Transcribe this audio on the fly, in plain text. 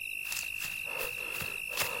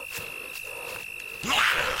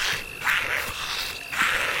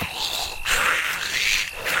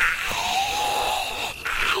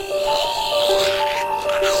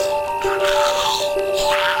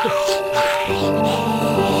Welcome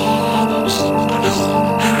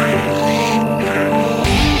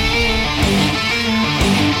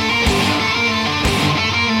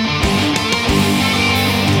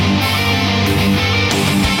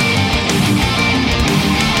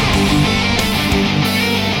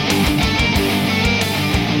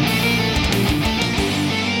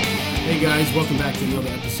back to another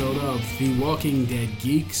episode of The Walking Dead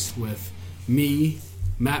Geeks with me,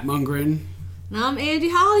 Matt Mungren. And I'm Angie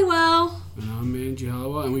Hollywell.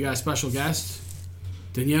 And we got a special guest,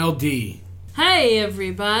 Danielle D. Hey,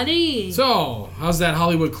 everybody. So, how's that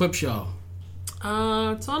Hollywood clip show?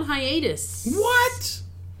 It's on hiatus. What?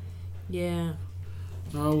 Yeah.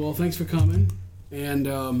 Oh, well, thanks for coming. And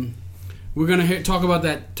we're going to talk about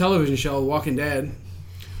that television show, The Walking Dead,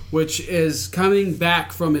 which is coming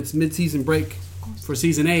back from its mid-season break for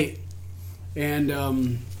Season 8.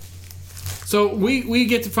 And so we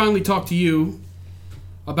get to finally talk to you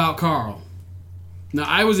about Carl. Now,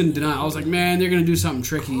 I was in denial. I was like, man, they're going to do something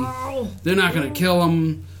tricky. Carl. They're not going to kill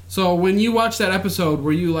him. So when you watched that episode,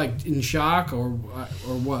 were you like in shock or what?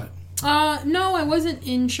 No, I wasn't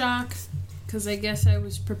in shock because I guess I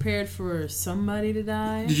was prepared for somebody to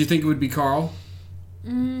die. Did you think it would be Carl?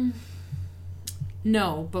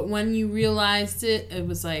 No, but when you realized it, it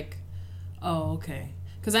was like, oh, okay.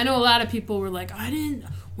 Because I know a lot of people were like,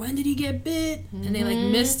 when did he get bit? Mm-hmm. And they like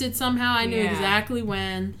missed it somehow. I knew exactly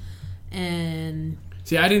when. And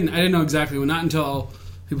see, I didn't know exactly when. Not until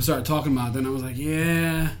people started talking about it. Then I was like,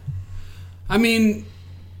 yeah. I mean,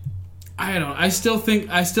 I don't. I still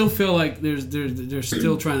feel like they're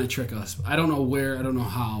still trying to trick us. I don't know where. I don't know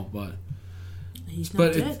how. But he's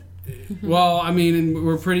not dead. Well, I mean,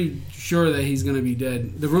 we're pretty sure that he's going to be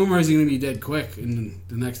dead. The rumor is he's going to be dead quick in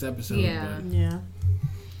the next episode. Yeah.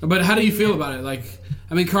 But how do you feel about it? Like,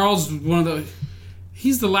 I mean, Carl's one of the...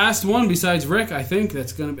 He's the last one besides Rick, I think,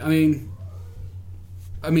 that's going to be...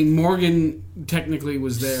 I mean, Morgan technically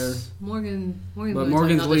was there. But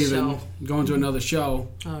Morgan's leaving, going to another show.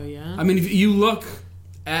 Oh, yeah? I mean, if you look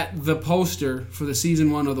at the poster for the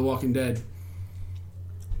Season 1 of The Walking Dead...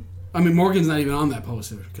 I mean, Morgan's not even on that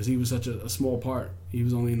poster because he was such a small part. He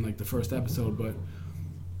was only in, like, the first episode, but...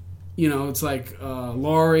 You know, it's like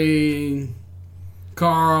Laurie...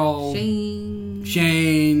 Carl,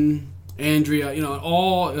 Shane, Andrea, you know,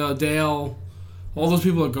 all Dale, all those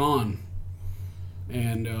people are gone.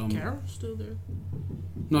 And Carol's still there.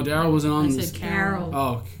 No, Daryl wasn't on. I said Carol.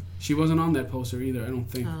 Oh, she wasn't on that poster either. I don't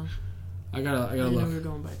think. Oh. I gotta look. We were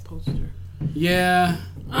going by poster. Yeah,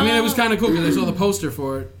 I mean it was kind of cool because I saw the poster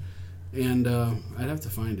for it, and I'd have to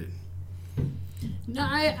find it. No,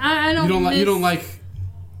 I don't. You don't like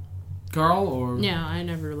Carl or? Yeah, I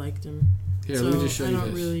never liked him. Here, so let me just show you this. I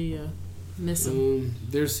don't really miss him.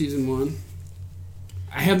 There's Season 1.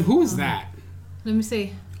 Who is that? Let me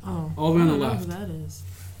see. Oh. All the way on the left. I don't know who that is.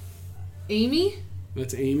 Amy?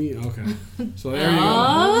 That's Amy? Okay. So there you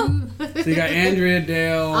go. So you got Andrea,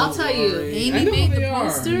 Dale. I'll tell you. Laurie. Amy made the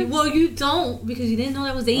poster. Well, you don't because you didn't know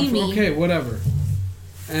that was Amy. Okay, whatever.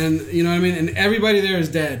 And, you know what I mean? And everybody there is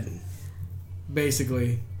dead.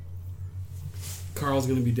 Basically. Carl's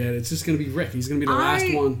going to be dead. It's just going to be Rick. He's going to be the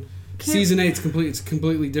last one. Season 8's complete. It's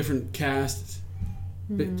completely different cast,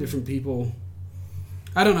 different people.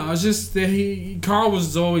 I don't know. It's just that Carl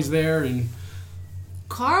was always there, and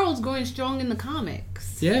Carl's going strong in the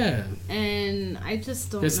comics. Yeah, and I just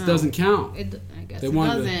don't. This know. doesn't count. I guess it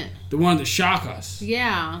doesn't. They wanted to shock us.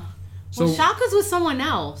 Yeah. So, well, shock us with someone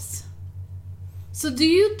else. So do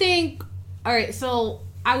you think? All right. So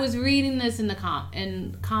I was reading this in the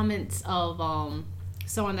comments of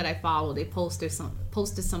someone that I follow. They posted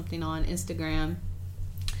something on Instagram,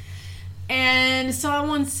 and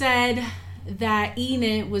someone said that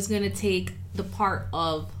Enid was going to take the part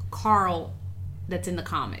of Carl that's in the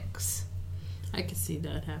comics. I could see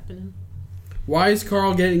that happening. Why is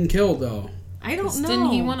Carl getting killed though? I don't know.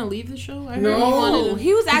 Didn't he want to leave the show? I heard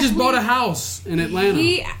he just bought a house in Atlanta.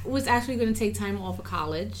 He was actually going to take time off of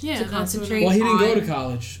college to concentrate. Well, he didn't go to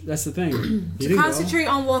college. That's the thing. To concentrate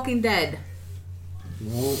on Walking Dead.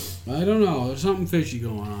 Well, I don't know. There's something fishy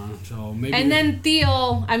going on. So maybe. And then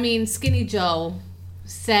Skinny Joe,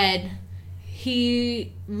 said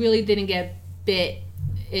he really didn't get bit.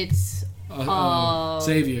 It's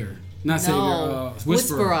Xavier, not Xavier.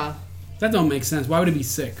 Whisperer. That don't make sense. Why would he be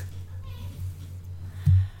sick?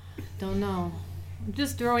 Don't know. I'm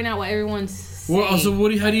just throwing out what everyone's saying. Well, so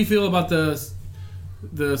how do you feel about the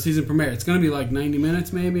season premiere? It's going to be like 90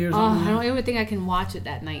 minutes maybe or something? I don't even think I can watch it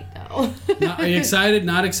that night, though. Are you excited?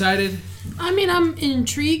 Not excited? I mean, I'm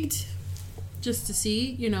intrigued just to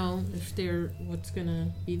see, what's going to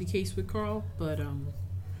be the case with Carl. But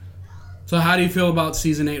So how do you feel about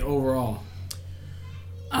season 8 overall?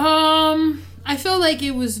 I feel like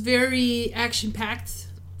it was very action packed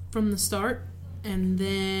from the start, and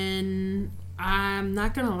then I'm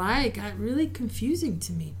not gonna lie, it got really confusing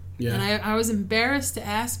to me. Yeah. And I was embarrassed to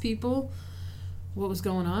ask people what was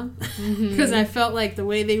going on because I felt like the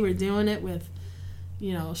way they were doing it with,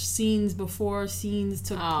 scenes before scenes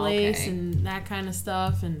took place and that kind of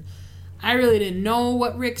stuff, and I really didn't know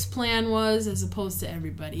what Rick's plan was as opposed to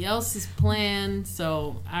everybody else's plan,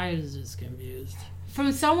 so I was just confused.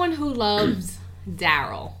 From someone who loves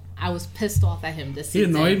Daryl, I was pissed off at him this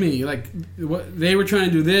season. He annoyed me. Like, what, they were trying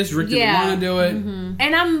to do this, Rick didn't want to do it. Mm-hmm.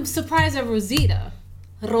 And I'm surprised at Rosita.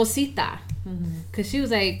 Because she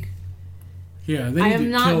was like, I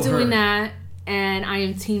am not doing that, and I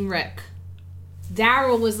am Team Rick.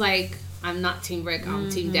 Daryl was like, I'm not Team Rick, I'm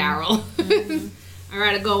Team Daryl. I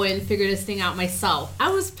gotta go in and figure this thing out myself.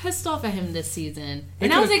 I was pissed off at him this season.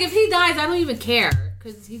 And I was like, if he dies, I don't even care.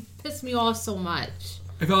 Because he pissed me off so much.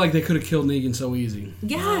 I felt like they could have killed Negan so easy.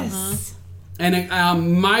 Yes. And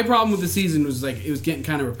my problem with the season was like, it was getting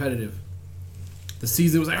kind of repetitive. The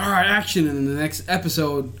season was like, all right, action. And then the next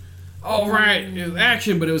episode, all right, it was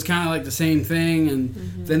action. But it was kind of like the same thing. And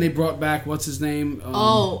then they brought back, w's his name?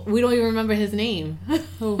 We don't even remember his name.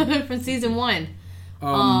 From season 1. That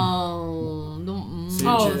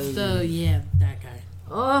guy.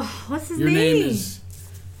 Oh, what's his name?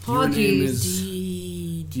 Your name is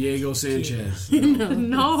G. Diego Sanchez.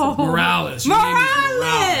 No. Morales.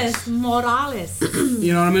 Morales.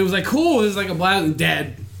 You know what I mean? It was like, cool. It was like a blast. And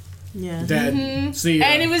dead. Yeah. Dead. Mm-hmm. See ya.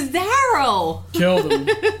 And it was Daryl. Killed him.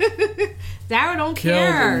 Daryl don't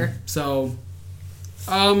care. Him. So,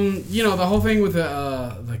 the whole thing with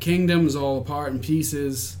the kingdom's all apart in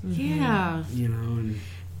pieces. Yeah. And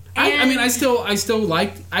I still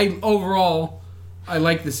liked. I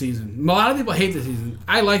like the season. A lot of people hate the season.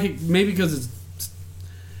 I like it maybe because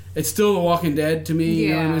it's still The Walking Dead to me. Yeah. You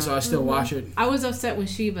know what I mean? So I still watch it. I was upset when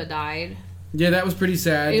Shiva died. Yeah, that was pretty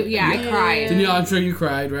sad. I cried. Danielle, I'm sure you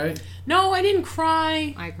cried, right? No, I didn't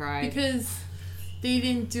cry. I cried because they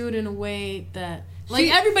didn't do it in a way that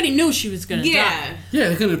everybody knew she was gonna die. Yeah,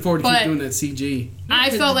 they couldn't afford to keep doing that CG. I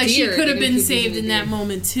felt like she could have been saved in that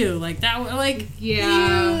moment too. Like that, you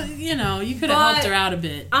could have helped her out a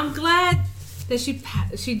bit. I'm glad that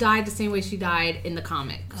she died the same way she died in the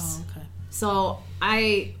comics. Oh, okay. So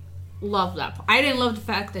I love that part. I didn't love the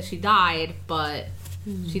fact that she died, but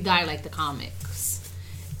she died like the comics.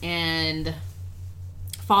 And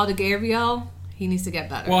Father Gabriel, he needs to get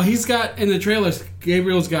better. Well, he's got in the trailers.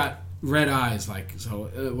 Gabriel's got red eyes,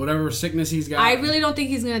 whatever sickness he's got. I really don't think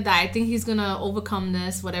he's gonna die. I think he's gonna overcome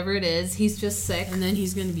this, whatever it is. He's just sick, and then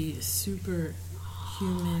he's gonna be super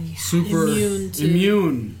human, super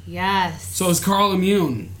immune. Yes. So is Carl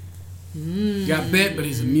immune? He got bit, but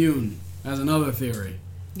he's immune. That's another theory.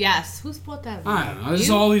 Yes. Who's brought that? I don't know. There's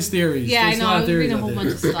all these theories. Yeah, There's I know. I was reading a whole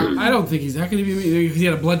bunch of stuff. I don't think he's that going to be immune. He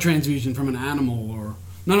had a blood transfusion from an animal, or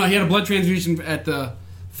no, he had a blood transfusion at the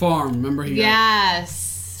farm. Remember?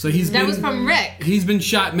 So that was from Rick. He's been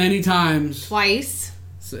shot many times. Twice.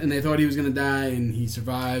 And they thought he was going to die, and he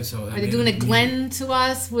survived. So are they doing a Glenn to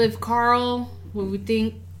us with Carl, where we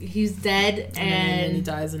think he's dead, and then he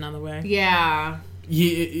dies another way? Yeah.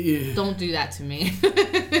 Yeah. Don't do that to me.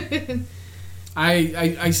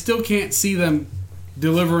 I still can't see them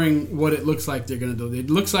delivering what it looks like they're going to do. It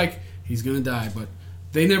looks like he's going to die, but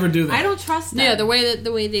they never do that. I don't trust them. Yeah, the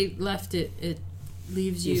way they left it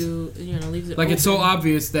leaves leaves it like open. It's so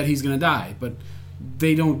obvious that he's going to die, but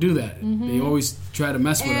they don't do that. They always try to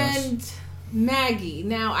mess with us. And Maggie.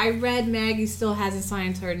 Now, I read Maggie still hasn't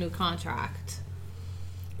signed her new contract.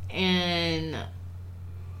 And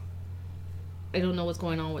I don't know what's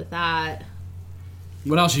going on with that.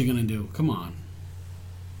 What else are you going to do? Come on.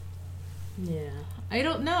 Yeah. I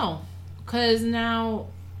don't know. Because now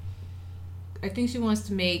I think she wants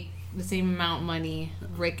to make the same amount of money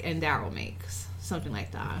Rick and Daryl makes. Something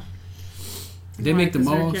like that. They make the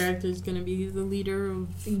most. Her character's going to be the leader of...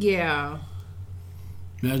 Yeah.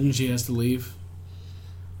 Imagine she has to leave.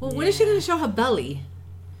 Well, when is she going to show her belly?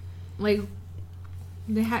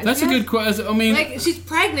 That's a good question. I mean... she's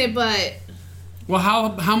pregnant, but... Well,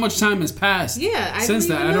 how much time has passed since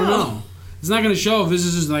that? I don't know. It's not going to show if this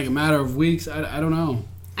is just a matter of weeks. I don't know.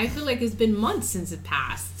 I feel like it's been months since it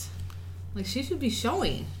passed. She should be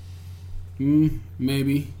showing.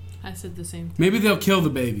 Maybe. I said the same thing. Maybe they'll kill the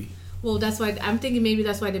baby. Well, that's why I'm thinking maybe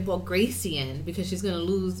that's why they brought Gracie in, because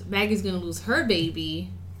Maggie's going to lose her baby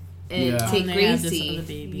and take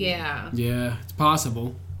Gracie. Yeah. Yeah, it's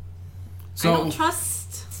possible. So I don't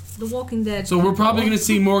trust The Walking Dead. So we're probably going to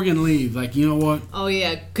see Morgan leave. You know what? Oh,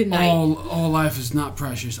 yeah. Good night. All life is not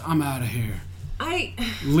precious. I'm out of here.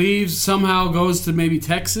 leaves, somehow goes to maybe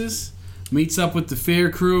Texas, meets up with the Fear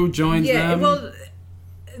crew, joins them. Yeah, well,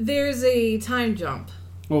 there's a time jump.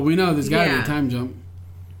 Well, we know there's got to be a time jump.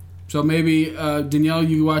 So maybe, Danielle,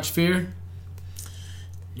 you watch Fear?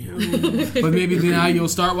 No. But maybe now you'll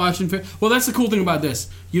start watching Fear. Well, that's the cool thing about this.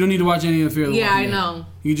 You don't need to watch any of the Fear. Yeah, I know.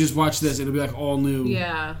 You just watch this. It'll be like all new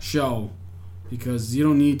show. Because you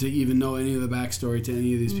don't need to even know any of the backstory to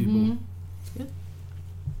any of these people. Yeah.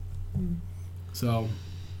 So.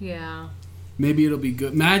 Yeah. Maybe it'll be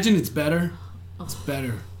good. Imagine it's better. It's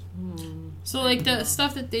better. So, like, the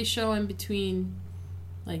stuff that they show in between,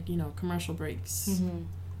 like, you know, commercial breaks.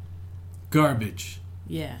 Garbage.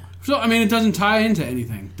 Yeah. So, I mean, it doesn't tie into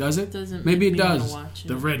anything, does it? Doesn't. Maybe it make me wanna does. watch it.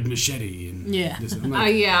 The red machete. And yeah. This,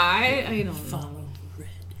 I don't follow red.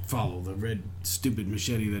 Follow the red stupid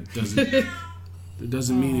machete that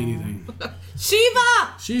doesn't mean anything.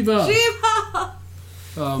 Shiva.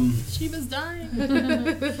 Shiva's dying.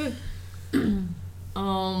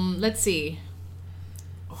 Let's see.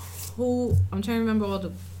 Who? I'm trying to remember all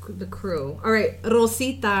the crew. All right,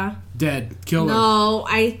 Rosita. Dead. Kill her. No,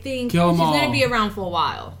 I think Kill 'em she's all. gonna be around for a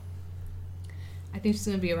while.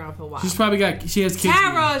 She's probably she has kids.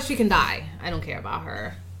 Tara, she can die. I don't care about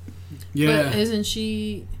her. Yeah. But isn't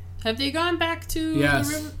she? Have they gone back to the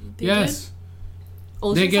river? Yes.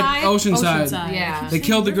 Oceanside? They get Oceanside. Yeah. They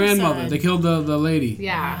killed the Riverside. grandmother. They killed the lady.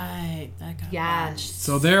 Yeah. Right. That got Yes.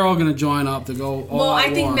 So they're all going to join up to go all Well, out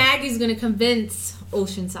I think war. Maggie's gonna convince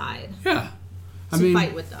Oceanside Yeah. to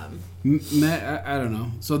fight with them. I don't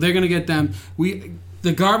know. So they're going to get them.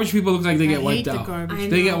 The garbage people look like they get wiped out.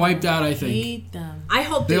 They get wiped out, I think. I hate them. I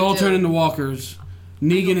hope They all do. turn into walkers.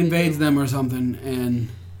 Negan invades them or something and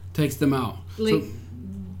takes them out. Like,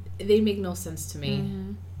 they make no sense to me.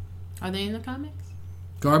 Mm-hmm. Are they in the comics?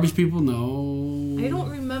 Garbage people? No. I don't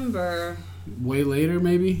remember. Way later,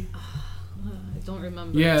 maybe? I don't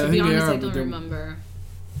remember. Yeah, to I be think they honest, are, I but don't they're- remember.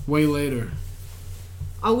 Way later.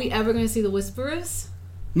 Are we ever going to see the Whisperers?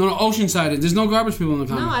 No, Oceanside. There's no garbage people in the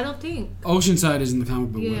comic. No, I don't think. Oceanside is in the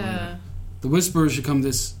comic book. Yeah. The Whisperers should come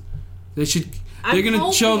this. They're I'm going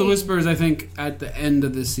to show the hoping. Whisperers, I think, at the end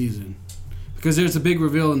of this season. Because there's a big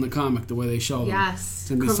reveal in the comic, the way they show them. Yes, It's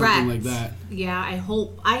going to be correct. something like that. Yeah, I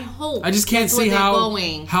hope. I just can't that's see where they're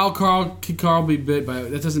how going. could Carl be bit by it.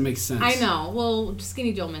 That doesn't make sense. I know. Well,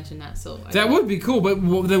 Skinny Joe mentioned that, so That would be cool, but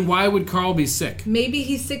then why would Carl be sick? maybe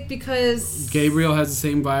he's sick because Gabriel has the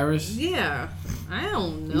same virus? Yeah, I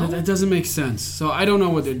don't know. That doesn't make sense. So I don't know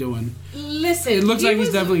what they're doing. Listen, It looks like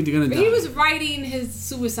he's definitely gonna die. He was writing his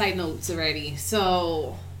suicide notes already,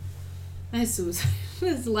 so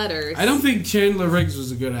his letters. I don't think Chandler Riggs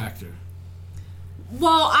was a good actor.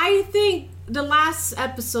 Well, I think the last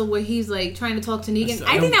episode where he's like trying to talk to Negan,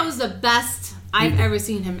 I think that was the best I've ever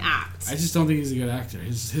seen him act. I just don't think he's a good actor.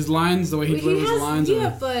 His lines, the way he delivers the lines,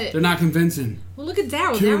 but they're not convincing. well, look at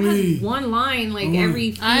Daryl. Kill Daryl me. has one line like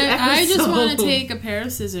every few I just want to episodes. take a pair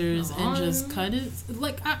of scissors and just cut it.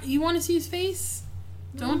 Like, you want to see his face?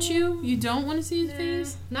 Don't you? You don't want to see his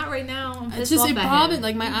face? Not right now. I'm It's pissed just off it at bothers. him.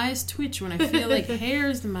 Like my eyes twitch when I feel like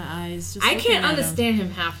hairs in my eyes. Just I looking can't at him. understand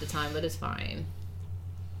him half the time, but it's fine.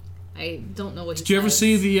 I don't know what. Did you ever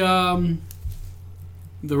see the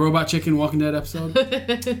Robot Chicken Walking Dead episode?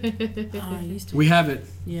 Oh, I used to. We have it.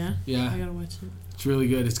 Yeah. Yeah. I gotta watch it. It's really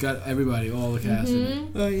good. It's got everybody, all the cast in it.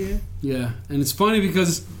 Oh yeah. Yeah, and it's funny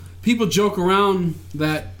because people joke around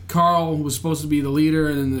that Carl was supposed to be the leader,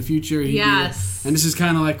 and in the future he'd be and this is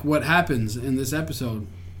kind of like what happens in this episode.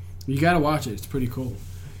 You got to watch it. It's pretty cool.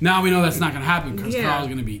 Now we know that's not going to happen because Carl's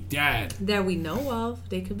going to be dead. That we know of.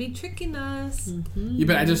 They could be tricking us. Yeah,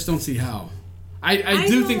 but I just don't see how. I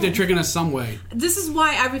do think they're tricking us some way. This is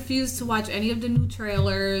why I refuse to watch any of the new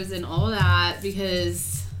trailers and all that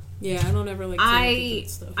because Yeah, I don't ever like.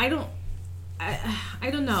 Stuff. I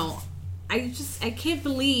don't know. I can't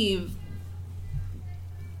believe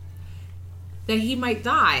that he might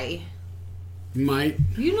die. Might.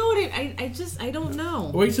 You know what? I don't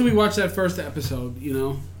know. Wait till we watch that first episode, you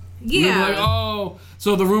know? Yeah. We'll be like, oh,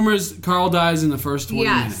 so the rumors Carl dies in the first 20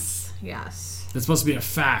 minutes. Yes. That's supposed to be a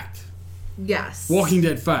fact. Yes. Walking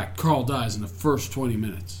Dead fact. Carl dies in the first 20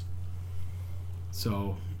 minutes.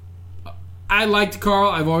 So, I liked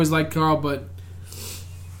Carl. I've always liked Carl, but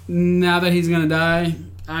now that he's going to die,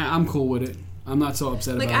 I'm cool with it. I'm not so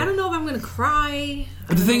upset about it. I don't know if I'm going to cry.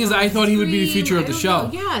 But the thing is, I thought he would be the future of the show.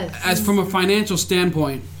 Yes. As from a financial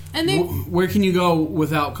standpoint, And they where can you go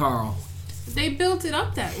without Carl? they built it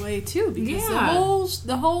up that way too because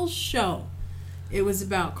the whole show, it was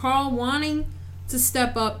about Carl wanting to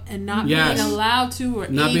step up and not being allowed to or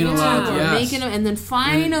not able being allowed to or making and then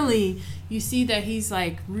finally you see that he's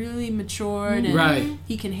like really matured and right.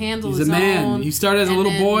 he can handle he's his a man. own. He started as a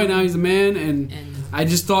little boy, now he's a man, and I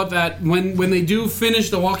just thought that when they do finish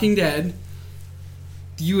The Walking Dead,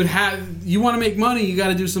 you want to make money, you got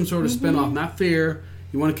to do some sort of spinoff, not Fear.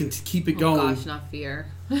 You want to keep it going. Oh gosh, not Fear.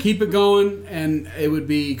 Keep it going, and it would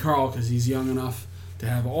be Carl because he's young enough to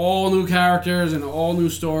have all new characters and all new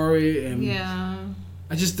story. And yeah,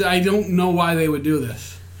 I don't know why they would do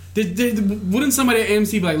this. Wouldn't somebody at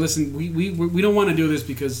AMC be like, listen, we don't want to do this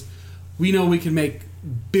because we know we can make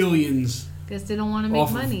billions. Guess they don't want to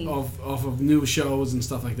make money off of new shows and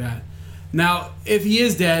stuff like that. Now, if he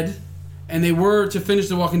is dead, and they were to finish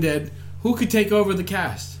The Walking Dead, who could take over the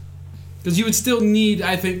cast? Because you would still need,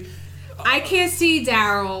 I think. I can't see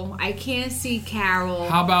Daryl. I can't see Carol.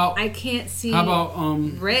 How about? I can't see. How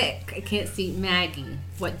about Rick? I can't see Maggie.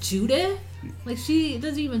 What, Judith? Like, she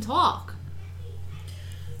doesn't even talk.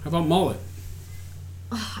 How about Mullet?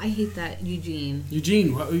 Oh, I hate that Eugene. He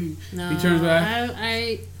turns back.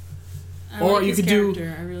 I or like you his could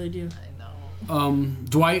character. I really do. I know.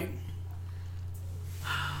 Dwight.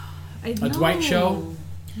 I know. A Dwight show.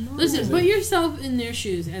 No. Listen, put yourself in their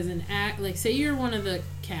shoes as an act. Like, say you're one of the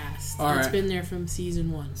cast that's been there from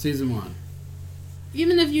season 1. Season 1.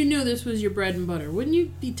 Even if you knew this was your bread and butter, wouldn't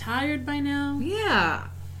you be tired by now? Yeah,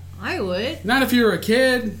 I would. Not if you were a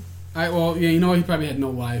kid. You know, he probably had no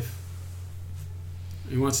life.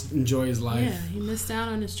 He wants to enjoy his life. Yeah, he missed out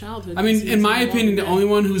on his childhood. I mean, in my opinion, the only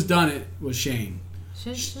one who's done it was Shane.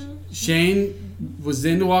 Shane was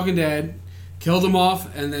in The Walking Dead, killed him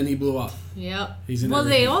off, and then he blew up. Yep. He's in well,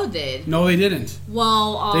 everything. they all did. No, they didn't.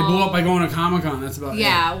 Well, they blew up by going to Comic-Con. That's about it.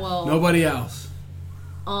 Yeah, well. Nobody else.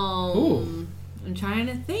 I'm trying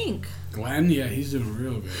to think. Glenn, yeah, he's doing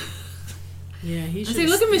real good. Yeah, he should. See,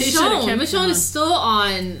 look at Michonne. Michonne is still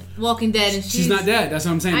on Walking Dead, and she's not dead. That's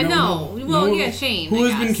what I'm saying. I know. Shane. Who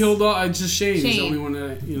has been killed off? It's just Shane. He's the only one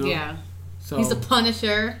that Yeah. So he's the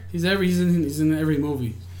Punisher. He's in every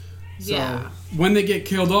movie. So yeah. When they get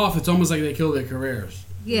killed off, it's almost like they kill their careers.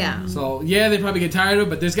 Yeah. So they probably get tired of it,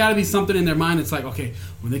 but there's got to be something in their mind that's like, okay,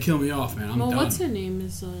 when they kill me off, man, I'm done. What's her name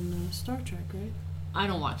is on Star Trek, right? I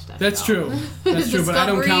don't watch that. That's true. That's true, but I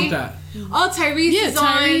don't count that. Oh, Tyrese is on.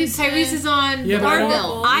 Tyrese is on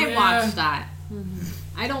Orville. I watched that. Mm-hmm.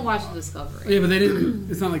 I don't watch Discovery. Yeah, but they didn't.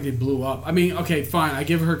 It's not like they blew up. I mean, okay, fine. I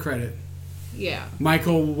give her credit. Yeah.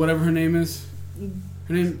 Michael, whatever her name is.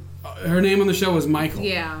 Her name on the show was Michael.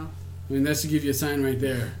 Yeah. I mean, that's to give you a sign right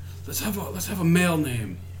there. Let's have a male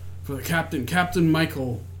name for the captain. Captain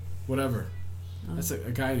Michael, whatever. That's a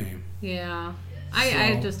guy name. Yeah.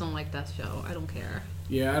 I just don't like that show. I don't care.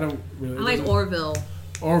 Yeah, I don't really. I like Orville.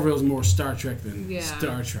 Orville's more Star Trek than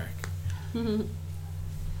Star Trek.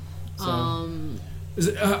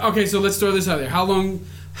 Okay, so let's throw this out there.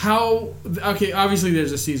 Okay, obviously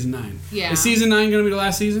there's a season 9. Yeah. Is season 9 going to be the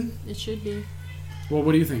last season? It should be. Well,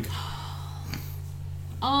 what do you think?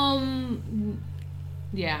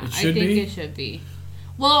 Yeah, I think it should be.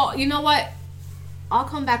 Well, you know what? I'll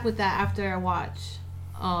come back with that after I watch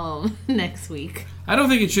next week. I don't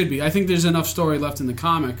think it should be. I think there's enough story left in the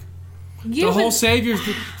comic. Yeah, the whole Savior,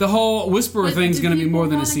 the whole Whisperer thing's going to be more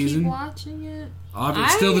than a season. Keep watching it?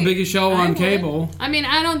 It's still the biggest show on cable. I mean,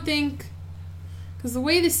 I don't think, because the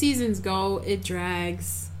way the seasons go, it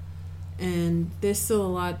drags, and there's still a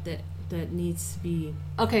lot that needs to be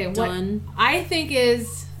done. What I think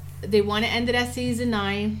is they want to end it at season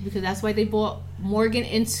 9 because that's why they brought Morgan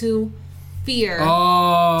into Fear to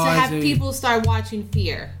have people start watching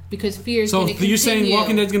Fear because Fear is going to continue. So you're saying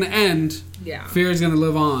Walking Dead's going to end? Yeah. Fear is going to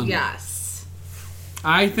live on. Yes.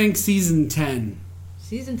 I think season 10.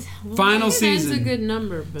 Season 10. Final season. That's a good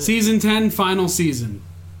number. But season 10, final season.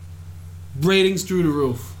 Ratings through the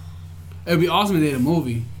roof. It would be awesome if they had a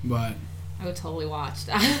movie, but I would totally watch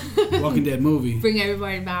that. Walking Dead movie. Bring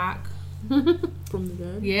everybody back from the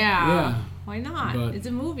dead. Yeah. Why not? But it's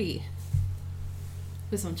a movie.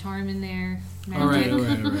 Put some charm in there. Magic. All right.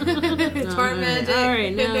 Charm magic. All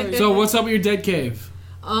right. Now so what's up with your Dead Cave?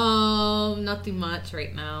 Nothing much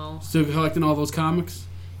right now. Still collecting all those comics?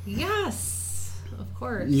 Yes, of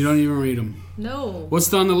course. You don't even read them. No.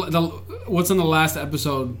 What's on the last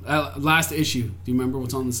episode? Last issue? Do you remember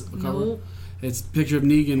what's on the cover? Nope. It's a picture of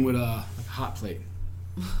Negan with a hot plate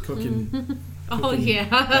cooking. Oh yeah.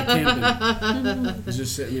 Camping. He's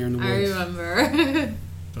just sitting there in the woods. I remember.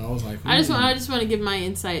 So I was like, I just want to give my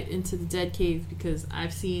insight into the Dead Cave because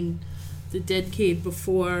I've seen the Dead Cave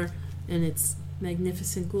before and its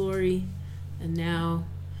magnificent glory, and now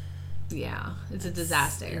it's a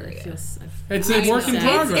disaster area. It's a work in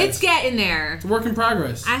progress. It's getting there. It's a work in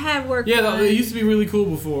progress. I have worked. Yeah, it used to be really cool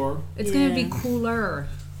before. It's gonna be cooler.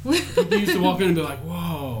 People used to walk in and be like,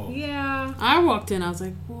 "Whoa!" Yeah. Yeah. I walked in, I was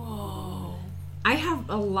like, whoa. I have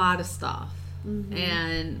a lot of stuff,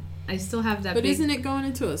 and I still have that. But big, isn't it going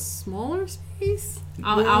into a smaller space?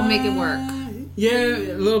 I'll make it work.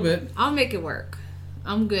 Yeah, a little bit. I'll make it work.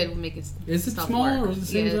 I'm good with making. Is it stuff smaller work. or is it the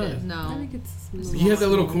same size? I No. think it's smaller. You have that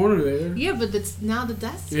little corner there. Yeah, but now the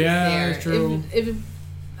desk. Yeah, is there. that's true. If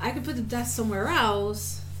I could put the desk somewhere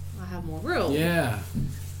else, I have more room. Yeah.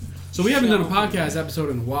 So we haven't done a podcast episode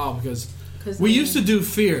in a while because we then- used to do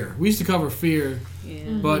Fear. We used to cover Fear, Yeah.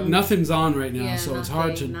 but nothing's on right now, Yeah, so it's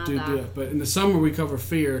hard to nothing, do nada. that. But in the summer we cover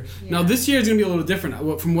Fear. Now Yeah. this year is going to be a little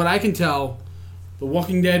different. From what I can tell, The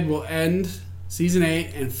Walking Dead will end season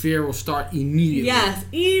 8 and Fear will start immediately. Yes,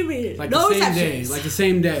 even Like no the same day. exceptions. Like the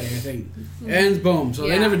same day, I think. Ends, boom. So they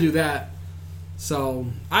Yeah. never do that. So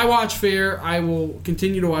I watch Fear. I will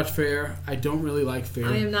continue to watch Fear. I don't really like Fear.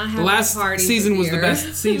 I am not the having last a party season for was the Fear.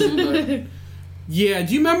 best season. But yeah,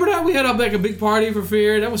 do you remember that we had like a big party for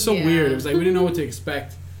Fear? That was so Yeah. weird. It was like we didn't know what to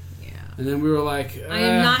expect, Yeah. and then we were like, I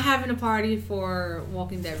am not having a party for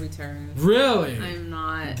Walking Dead Returns. really. I'm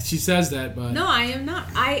not. She says that, but No, I am not.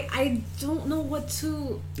 I don't know what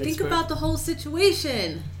to think Expect. about the whole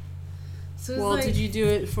situation. So it's Well, like, did you do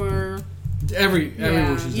it for everyone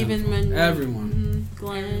Yeah. she's even done. when Everyone.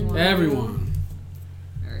 Glenn? Everyone.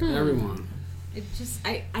 Everyone. Everyone. It just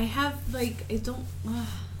I have like I don't.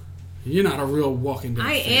 You're not a real Walking Dead.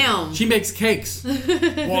 I fan. am. She makes cakes.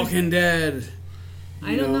 Walking Dead.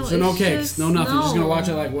 I don't know. So no it's cakes, just- no nothing. Just gonna no. watch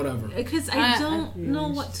it like whatever. Because I I don't really know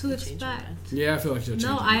what to should change my expect. mind. Yeah, I feel like she'll change.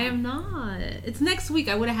 No, it. I am not. It's next week.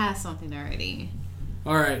 I would have had something already.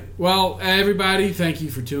 All right. Well, everybody, thank you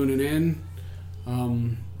for tuning in.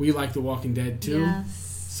 We like The Walking Dead too.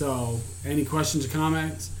 Yes. So, any questions or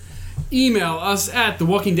comments? Email us at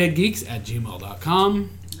theWalkingDeadGeeks@gmail.com.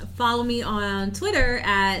 Follow me on Twitter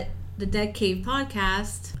at the Dead Cave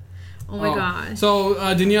Podcast. Oh my gosh. So,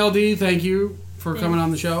 Danielle D, thank you for coming on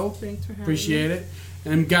the show. Thanks for having Appreciate it.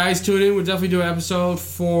 And guys, tune in. We'll definitely do episode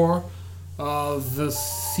 4 of the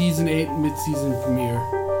season 8 mid-season premiere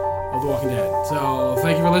of The Walking Dead. So,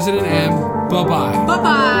 thank you for listening, and bye-bye. Bye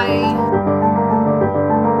bye.